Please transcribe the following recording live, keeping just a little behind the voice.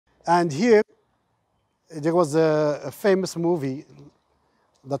And here, there was a famous movie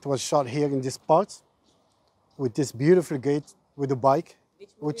that was shot here in this part with this beautiful gate with a bike,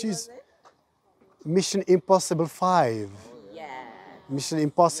 which is Mission Impossible 5. Yeah. Mission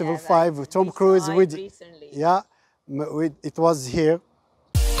Impossible 5 with Tom Cruise with recently. yeah, it was here.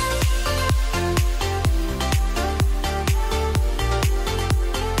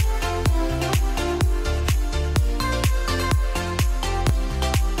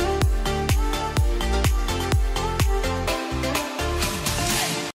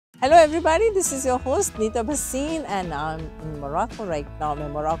 Hello everybody, this is your host Neeta Bhasin and I'm in Morocco right now.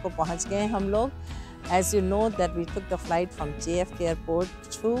 मैं Morocco पहुंच गए हम लोग. As you know that we took the flight from JFK airport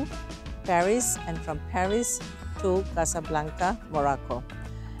to Paris and from Paris to Casablanca, Morocco.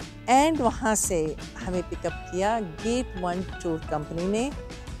 And वहाँ से हमें pick up किया Gate 1 tour company ने,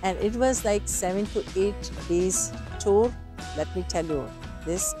 and it was like 7 to 8 days tour. Let me tell you,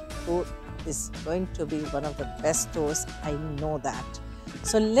 this tour is going to be one of the best tours. I know that.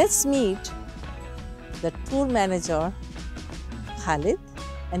 So let's meet the tour manager, Khalid,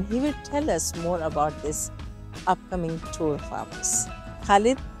 and he will tell us more about this upcoming tour for us.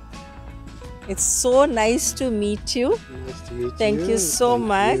 Khalid, it's so nice to meet you. Nice to meet you. Thank you so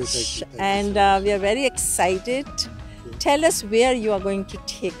much. And we are very excited. Tell us where you are going to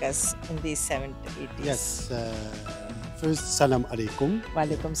take us in these 7 to 8 days. Yes. First, salam alaikum.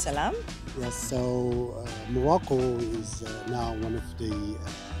 Walaikum salam. Yes, so Morocco is now one of the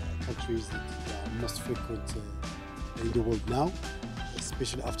countries that are most frequent in the world now,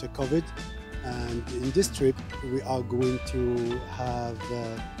 especially after COVID. And in this trip, we are going to have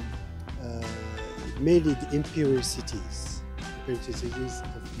mainly the imperial cities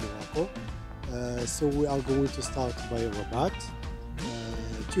of Morocco. So we are going to start by Rabat,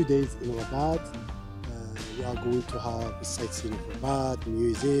 2 days in Rabat. We are going to have sightseeing of Rabat,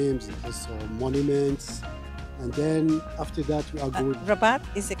 museums, and also monuments. And then after that, we are going... Rabat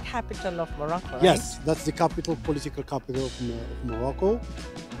is the capital of Morocco, right? Yes, that's the capital, political capital of Morocco.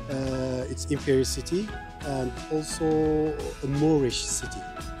 It's imperial city and also a Moorish city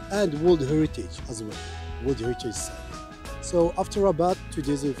and World Heritage as well, World Heritage site. So after Rabat, 2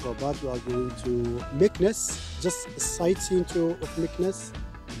 days in Rabat, we are going to Meknes, just a sightseeing tour of Meknes.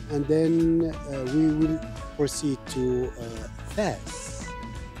 And then we will proceed to Fez,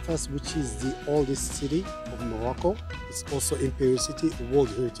 which is the oldest city of Morocco. It's also imperial city, a World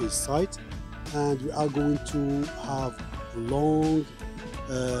Heritage site. And we are going to have a long,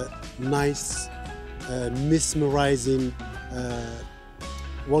 nice, mesmerizing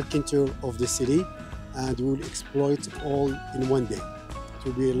walking tour of the city. And we will explore it all in one day. It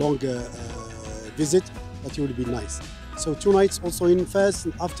will be a long visit, but it will be nice. So 2 nights also in Fez,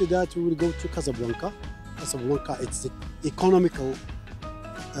 and after that we will go to Casablanca. Casablanca, it's the economical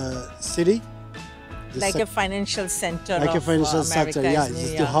city. Like a financial center like of a financial center, yeah.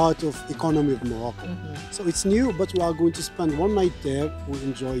 It's the heart of economy of Morocco. So it's new, but we are going to spend 1 night there. We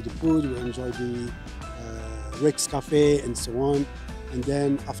enjoy the food, we enjoy the Rex Cafe and so on. And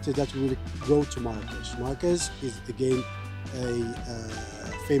then after that we will go to Marrakesh. Marrakesh is again a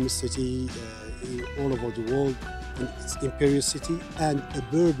famous city all over the world. And it's imperial city and a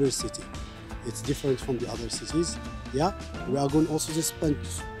Berber city. It's different from the other cities. Yeah, we are going also to spend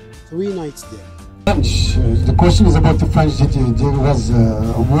 3 nights there. French. The question is about the French. There was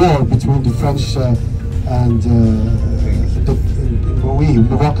a war between the French and we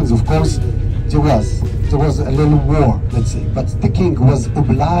Moroccans, of course. There was a little war, let's say, but the king was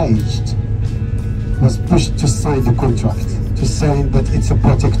pushed to sign the contract, to say that it's a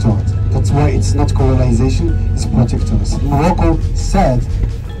protectorate. That's why it's not colonization, it's protectorate. Morocco said,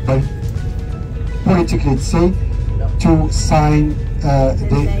 but politically it's say, to sign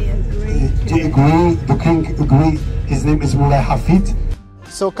the king agreed, his name is Moulay Hafid.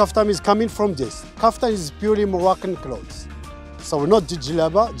 So kaftan is coming from this. Kaftan is purely Moroccan clothes. So not the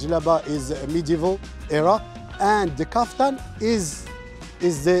jilaba. Jilaba is a medieval era, and the kaftan is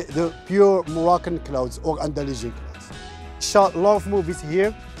the pure Moroccan clothes or Andalusian clothes. Shot a lot of movies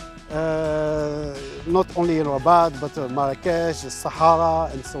here, not only in Rabat, but Marrakesh, Sahara,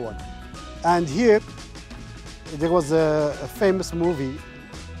 and so on. And here, there was a famous movie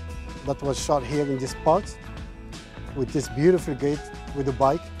that was shot here in this part with this beautiful gate with a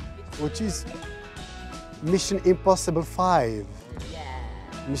bike, which is Mission Impossible 5. Yeah.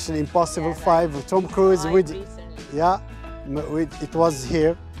 Mission Impossible 5 with Tom Cruise with it was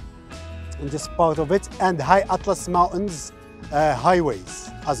here in this part of it, and High Atlas Mountains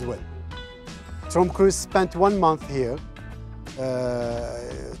highways as well. Tom Cruise spent 1 month here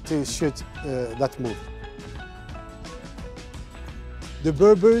to shoot that movie. the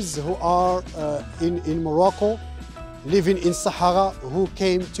Berbers who are in Morocco, living in Sahara, who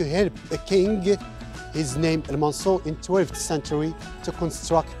came to help a king, his name Al-Mansur, in 12th century to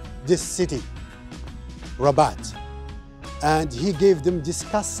construct this city, Rabat. And he gave them this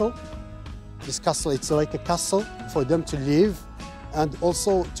castle. This castle, it's like a castle for them to live and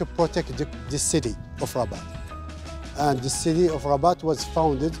also to protect the city of Rabat. And the city of Rabat was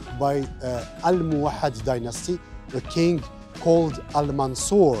founded by Almohad dynasty, a king called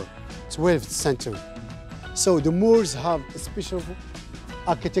Al-Mansur, 12th century. So the Moors have a special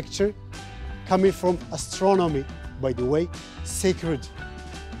architecture coming from astronomy, by the way. Sacred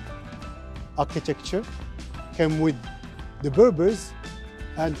architecture came with the Berbers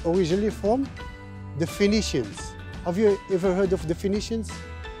and originally from the Phoenicians. Have you ever heard of the Phoenicians?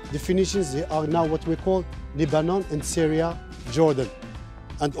 The Phoenicians, they are now what we call Lebanon and Syria, Jordan,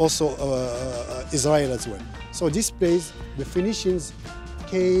 and also Israel as well. So this place, the Phoenicians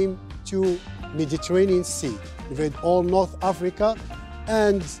came to Mediterranean Sea, invade all North Africa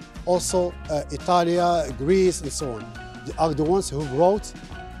and also Italia, Greece, and so on. They are the ones who brought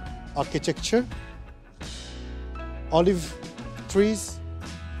architecture, olive trees,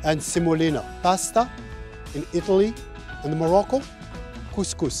 and semolina, pasta in Italy and Morocco,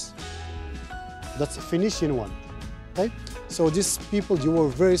 couscous. That's a Phoenician one. Okay? So these people, they were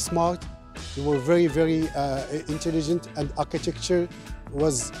very smart, they were very, very intelligent, and architecture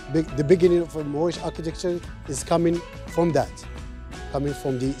was big. The beginning of Moorish architecture is coming from that, coming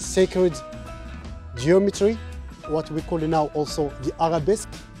from the sacred geometry, what we call now also the arabesque,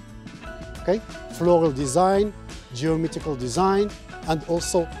 okay? Floral design, geometrical design, and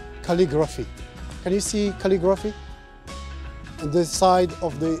also calligraphy. Can you see calligraphy? On the side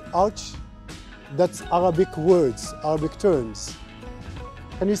of the arch, that's Arabic words, Arabic terms.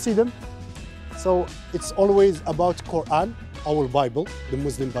 Can you see them? So it's always about Quran, our Bible, the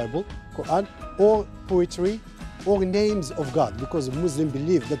Muslim Bible, Quran, or poetry, or names of God, because Muslims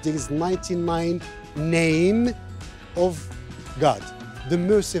believe that there is 99 names of God. The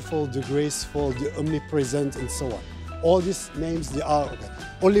merciful, the graceful, the omnipresent, and so on. All these names, they are okay.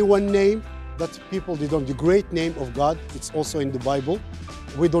 Only one name that people, they don't, the great name of God, it's also in the Bible.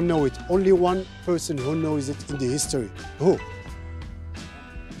 We don't know it. Only one person who knows it in the history. Who?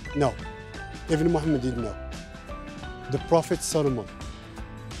 No. Even Muhammad didn't know. The Prophet Solomon.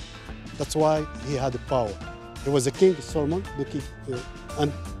 That's why he had the power. He was a king, Solomon, the king,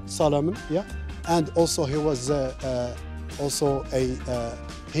 and Solomon, yeah. And also he was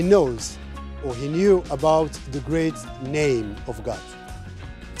he knows, or he knew about the great name of God.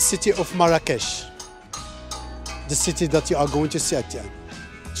 City of Marrakesh, the city that you are going to see at the end.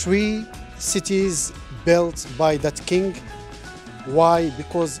 3 cities built by that king. Why?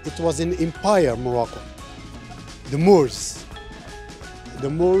 Because it was an empire, Morocco. The Moors. The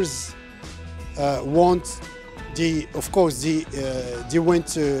Moors want they went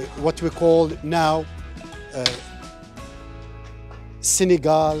to what we call now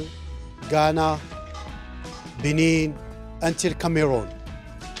Senegal, Ghana, Benin, until Cameroon.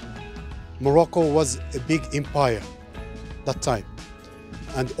 Morocco was a big empire that time.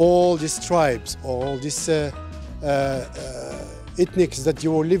 And all these tribes, all these ethnics that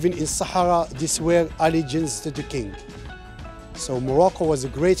you were living in Sahara, these were allegiance to the king. So Morocco was a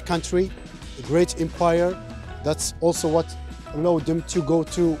great country, a great empire. That's also what allowed them to go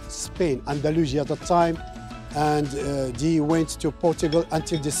to Spain, Andalusia at the time, and they went to Portugal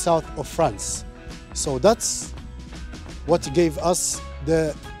until the south of France. So that's what gave us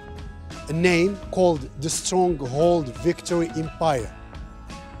the name called the Stronghold Victory Empire.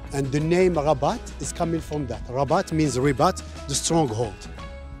 And the name Rabat is coming from that. Rabat means Rabat, the stronghold.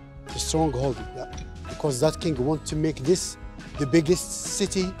 The stronghold, because that king wanted to make this the biggest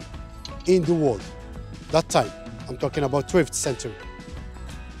city in the world. That time, I'm talking about 12th century.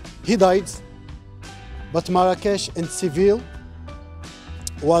 He died, but Marrakesh and Seville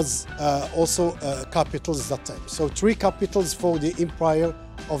was also capitals that time. So 3 capitals for the empire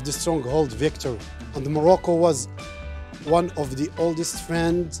of the Stronghold Victory. And Morocco was one of the oldest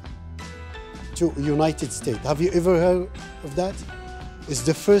friends to United States. Have you ever heard of that? It's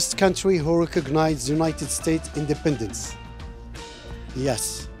the first country who recognized United States independence.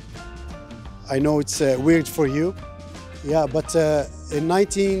 Yes. I know it's weird for you. Yeah, but in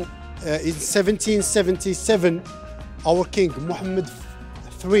 1777, our king, Muhammad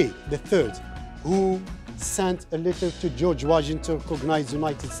III, who sent a letter to George Washington to recognize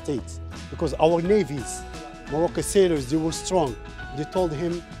United States, because our navies, Moroccan sailors, they were strong. They told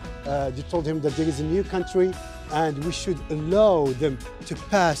him that there is a new country and we should allow them to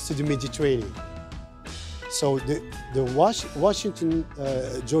pass to the Mediterranean. So Washington,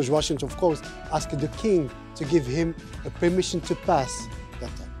 George Washington, of course, asked the king to give him a permission to pass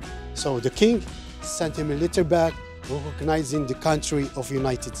that time. So the king sent him a letter back recognizing the country of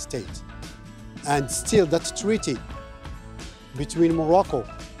United States. And still that treaty between Morocco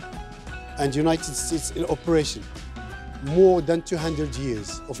and United States in operation, more than 200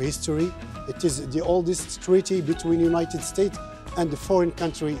 years of history. It is the oldest treaty between United States and the foreign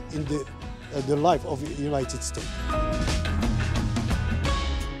country in the life of the United States.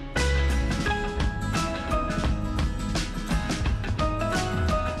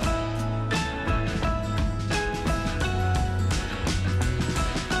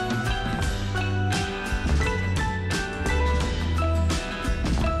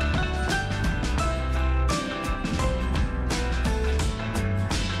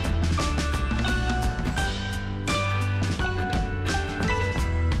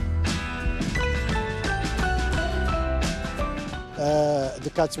 The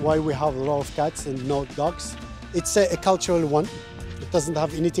cats, why we have a lot of cats and no dogs. It's a cultural one. It doesn't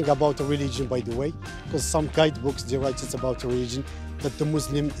have anything about a religion, by the way, because some guidebooks, they write it's about a religion, that the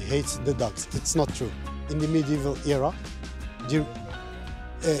Muslim hates the dogs. It's not true. In the medieval era, the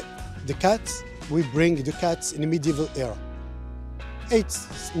cats, we bring the cats in the medieval era.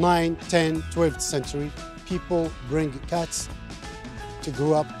 8th, 9th, 10th, 12th century, people bring cats to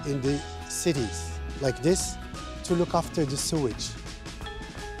grow up in the cities like this to look after the sewage,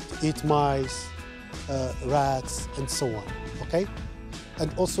 to eat mice, rats, and so on, okay?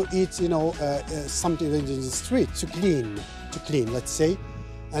 And also eat, something in the street to clean, let's say.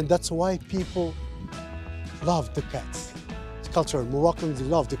 And that's why people love the cats. It's cultural. Moroccans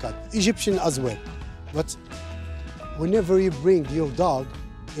love the cat. Egyptian as well. But whenever you bring your dog,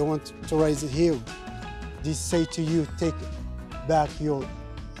 you want to raise it here, they say to you, take back your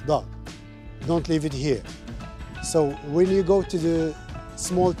dog. Don't leave it here. So when you go to the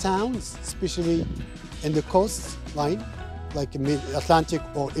small towns, especially in the coastline, like Atlantic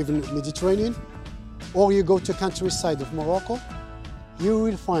or even Mediterranean, or you go to countryside of Morocco, you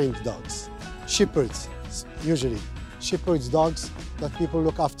will find dogs. Shepherds, usually. Shepherds dogs that people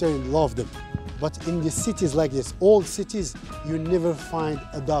look after and love them. But in the cities like this, old cities, you never find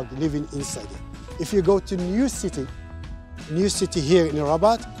a dog living inside it. If you go to new city here in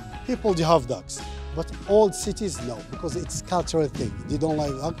Rabat, people do have dogs. But old cities, no, because it's a cultural thing. They don't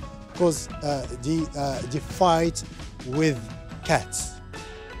like dogs because they fight with cats.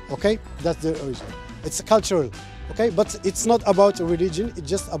 Okay, that's the origin. It's cultural, okay, but it's not about a religion. It's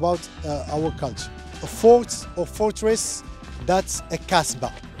just about our culture. A fort or fortress, that's a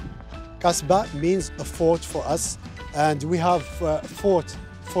Kasbah. Kasbah means a fort for us, and we have a fort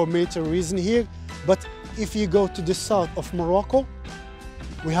for military reason here. But if you go to the south of Morocco,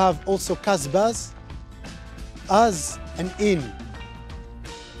 we have also Kasbahs as an inn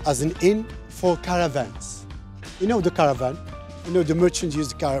for caravans. You know the caravan, you know the merchants use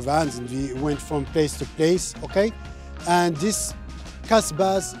the caravans and we went from place to place, okay? And these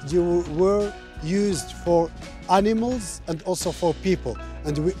Kasbahs, they were used for animals and also for people.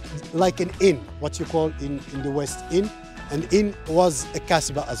 And like an inn, what you call in the West inn, an inn was a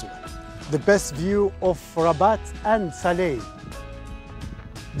Kasbah as well. The best view of Rabat and Salé.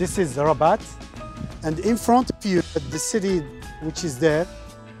 This is Rabat, and in front of you, the city which is there,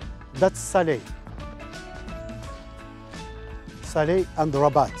 that's Salé. Salé and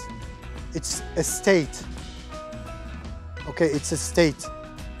Rabat. It's a state. Okay, it's a state.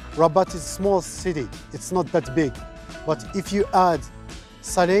 Rabat is a small city. It's not that big. But if you add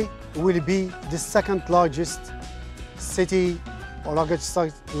Salé, it will be the second largest city or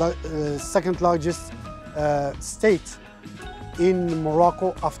second largest state in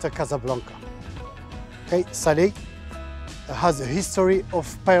Morocco after Casablanca. Okay, Salé has a history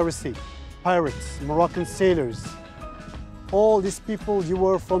of piracy, pirates, Moroccan sailors. All these people, they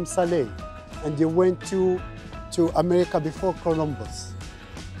were from Salé, and they went to America before Columbus.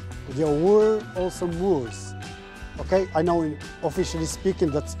 There were also Moors. Okay, I know officially speaking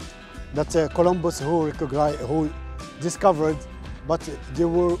that Columbus who discovered, but there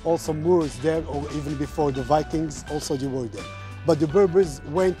were also Moors there, or even before the Vikings, also they were there. But the Berbers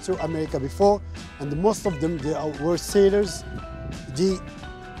went to America before, and most of them they were sailors. They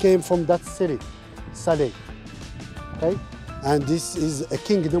came from that city, Salé. Okay, and this is a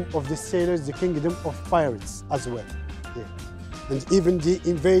kingdom of the sailors, the kingdom of pirates as well. Yeah. And even they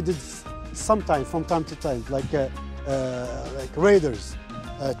invaded sometime, from time to time, like raiders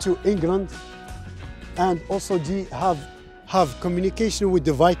to England, and also they have communication with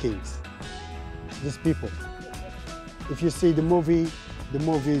the Vikings. These people. If you see the movie the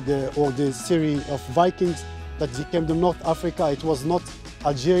movie or the series of Vikings that they came to North Africa. It was not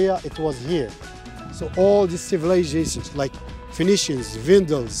Algeria, it was here. So all these civilizations like Phoenicians,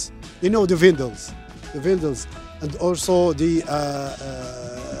 Vandals, you know the Vandals, and also the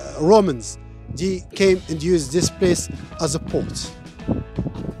Romans, they came and used this place as a port.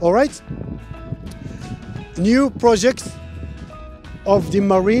 All right? New project of the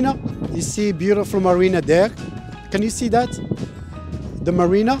marina. You see beautiful marina there. Can you see that? The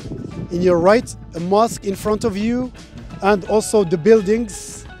marina in your right, a mosque in front of you, and also the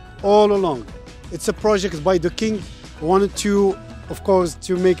buildings all along. It's a project by the king who wanted to, of course,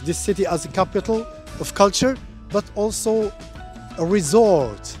 to make this city as a capital of culture, but also a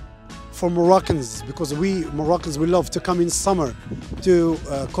resort for Moroccans, because we Moroccans, we love to come in summer to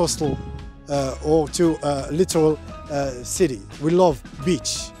coastal or to littoral city. We love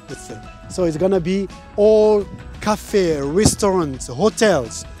beach, let's say. So it's gonna be all cafe, restaurants,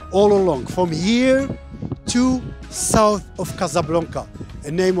 hotels all along from here to south of Casablanca,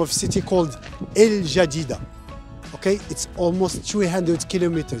 a name of city called El Jadida. Okay, it's almost 300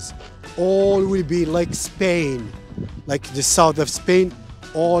 kilometers. All will be like Spain, like the south of Spain.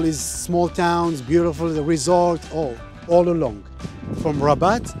 All is small towns, beautiful resort, all along from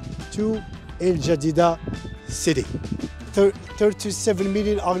Rabat to El Jadida city. 37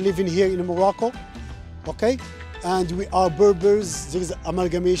 million are living here in Morocco, okay? And we are Berbers. There is an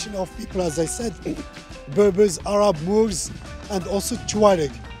amalgamation of people, as I said, Berbers, Arab, Moors, and also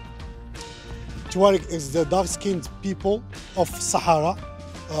Tuareg. Tuareg is the dark-skinned people of Sahara.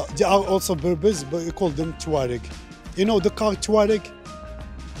 They are also Berbers, but we call them Tuareg. You know the car Tuareg,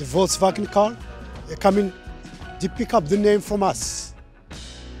 the Volkswagen car, they pick up the name from us.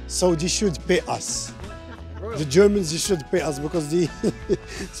 So they should pay us. The Germans, they should pay us because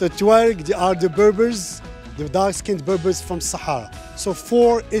so Tuareg, they are the Berbers, the dark-skinned Berbers from Sahara. So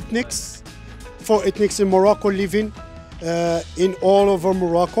four ethnics in Morocco living in all over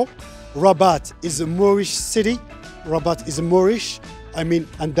Morocco. Rabat is a Moorish city. Rabat is a Moorish,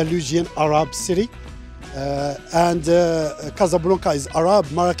 Andalusian Arab city. And Casablanca is Arab,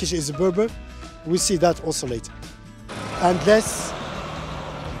 Marrakesh is Berber. We see that also later. And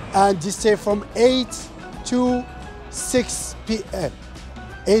they stay from 8 to 6 p.m.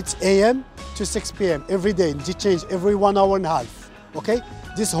 8 a.m. to 6 p.m. every day. They change every 1 hour and a half. Okay?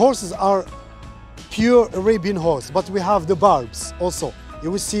 These horses are pure Arabian horse, but we have the barbs also.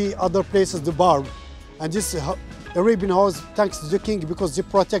 You will see other places the barb. And this Arabian horse, thanks to the king, because they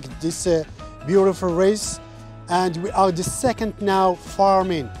protect this beautiful race. And we are the second now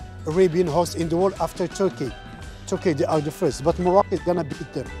farming Arabian horse in the world after Turkey. Turkey, they are the first, but Morocco is gonna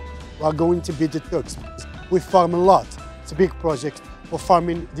beat them. We are going to beat the Turks. We farm a lot. It's a big project for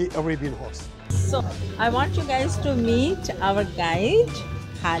farming the Arabian horse. So I want you guys to meet our guide,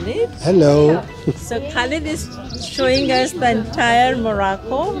 Khalid. Hello. So Khalid is showing us the entire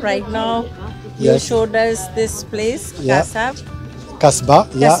Morocco. Right now, you showed us this place, Kasbah,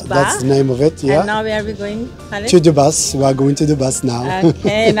 yeah, that's the name of it, yeah. And now where are we going, Khalid? To the bus. We are going to the bus now.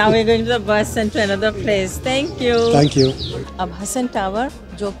 Okay, now we're going to the bus and to another place. Thank you. Thank you. अब Hasan tower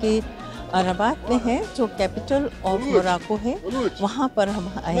जो कि Rabat में है, जो capital of Morocco है, वहाँ पर हम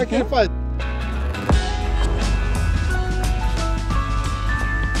आए हैं.